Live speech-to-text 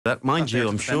That, mind Not there you, to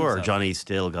I'm defend sure himself. Johnny's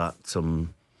still got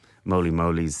some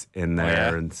moly-molies in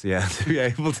there, yeah? and to be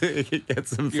able to get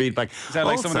some feedback. Is that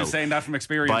like someone who's saying that from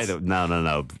experience?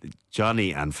 No.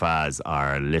 Johnny and Faz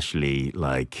are literally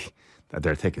like,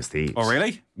 they're thick as thieves. Oh,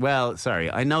 really? Well, sorry,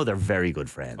 I know they're very good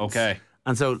friends. Okay.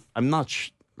 And so I'm not,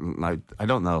 like, I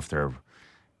don't know if they're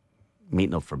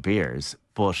meeting up for beers,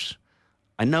 but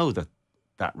I know that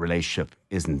that relationship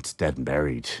isn't dead and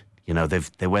buried. You know,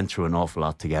 they went through an awful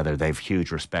lot together. They've huge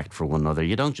respect for one another.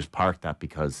 You don't just park that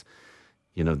because,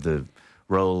 you know, the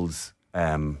roles,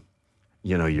 you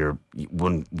know, your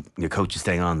coach is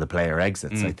staying on, the player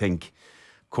exits. I think,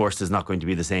 of course, there's not going to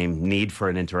be the same need for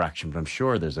an interaction, but I'm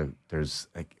sure there's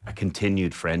a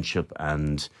continued friendship,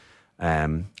 and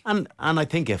I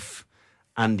think if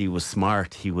Andy was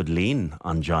smart, he would lean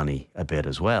on Johnny a bit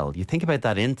as well. You think about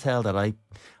that intel, that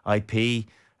IP,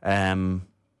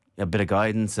 a bit of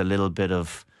guidance, a little bit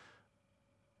of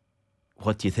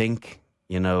what do you think,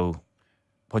 you know,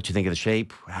 what do you think of the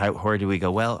shape? Where do we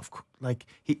go? Well,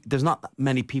 there's not that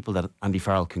many people that Andy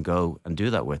Farrell can go and do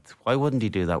that with. Why wouldn't he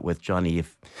do that with Johnny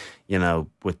if, you know,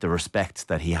 with the respect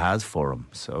that he has for him?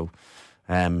 So,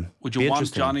 would you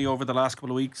want Johnny over the last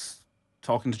couple of weeks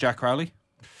talking to Jack Crowley?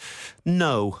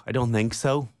 No, I don't think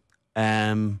so.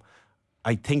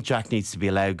 I think Jack needs to be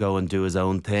allowed to go and do his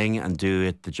own thing and do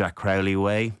it the Jack Crowley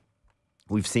way.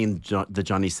 We've seen the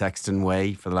Johnny Sexton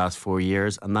way for the last 4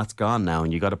 years, and that's gone now,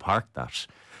 and you got to park that.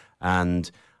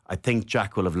 And I think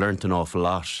Jack will have learnt an awful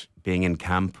lot being in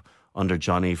camp under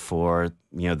Johnny for,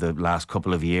 you know, the last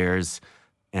couple of years,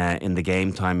 in the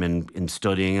game time, in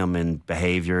studying him, in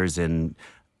behaviours, in,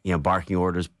 you know, barking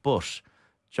orders. But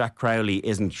Jack Crowley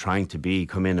isn't trying to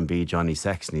come in and be Johnny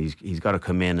Sexton. He's got to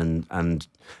come in and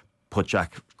put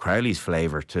Jack Crowley's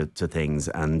flavour to things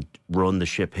and run the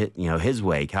ship his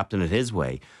way, captain it his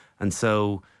way. And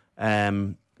so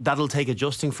that'll take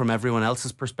adjusting from everyone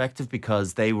else's perspective,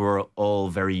 because they were all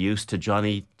very used to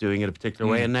Johnny doing it a particular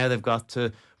way, and now they've got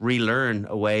to relearn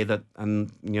a way that,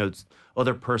 and you know,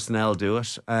 other personnel do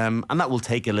it, and that will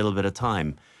take a little bit of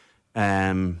time.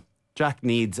 Jack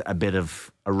needs a bit of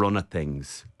a run at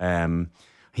things.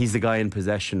 He's the guy in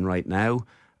possession right now.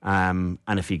 And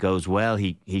if he goes well,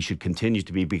 he should continue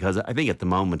to be, because I think at the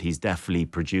moment he's definitely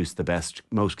produced the best,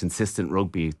 most consistent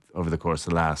rugby over the course of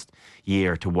the last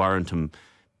year to warrant him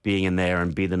being in there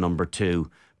and be the number 2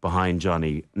 behind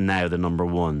Johnny, now the number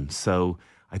 1. So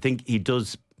I think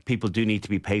people do need to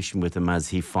be patient with him as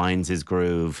he finds his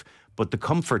groove. But the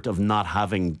comfort of not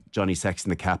having Johnny Sexton,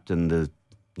 the captain, the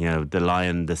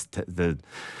Lion, the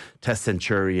Test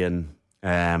Centurion,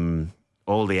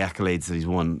 all the accolades that he's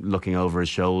won, looking over his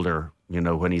shoulder, you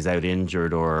know, when he's out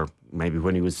injured or maybe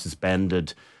when he was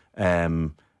suspended,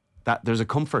 that there's a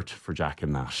comfort for Jack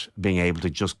in that, being able to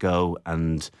just go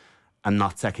and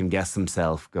not second guess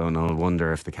himself, going, oh, I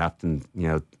wonder if the captain, you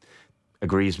know,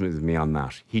 agrees with me on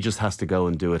that. He just has to go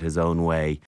and do it his own way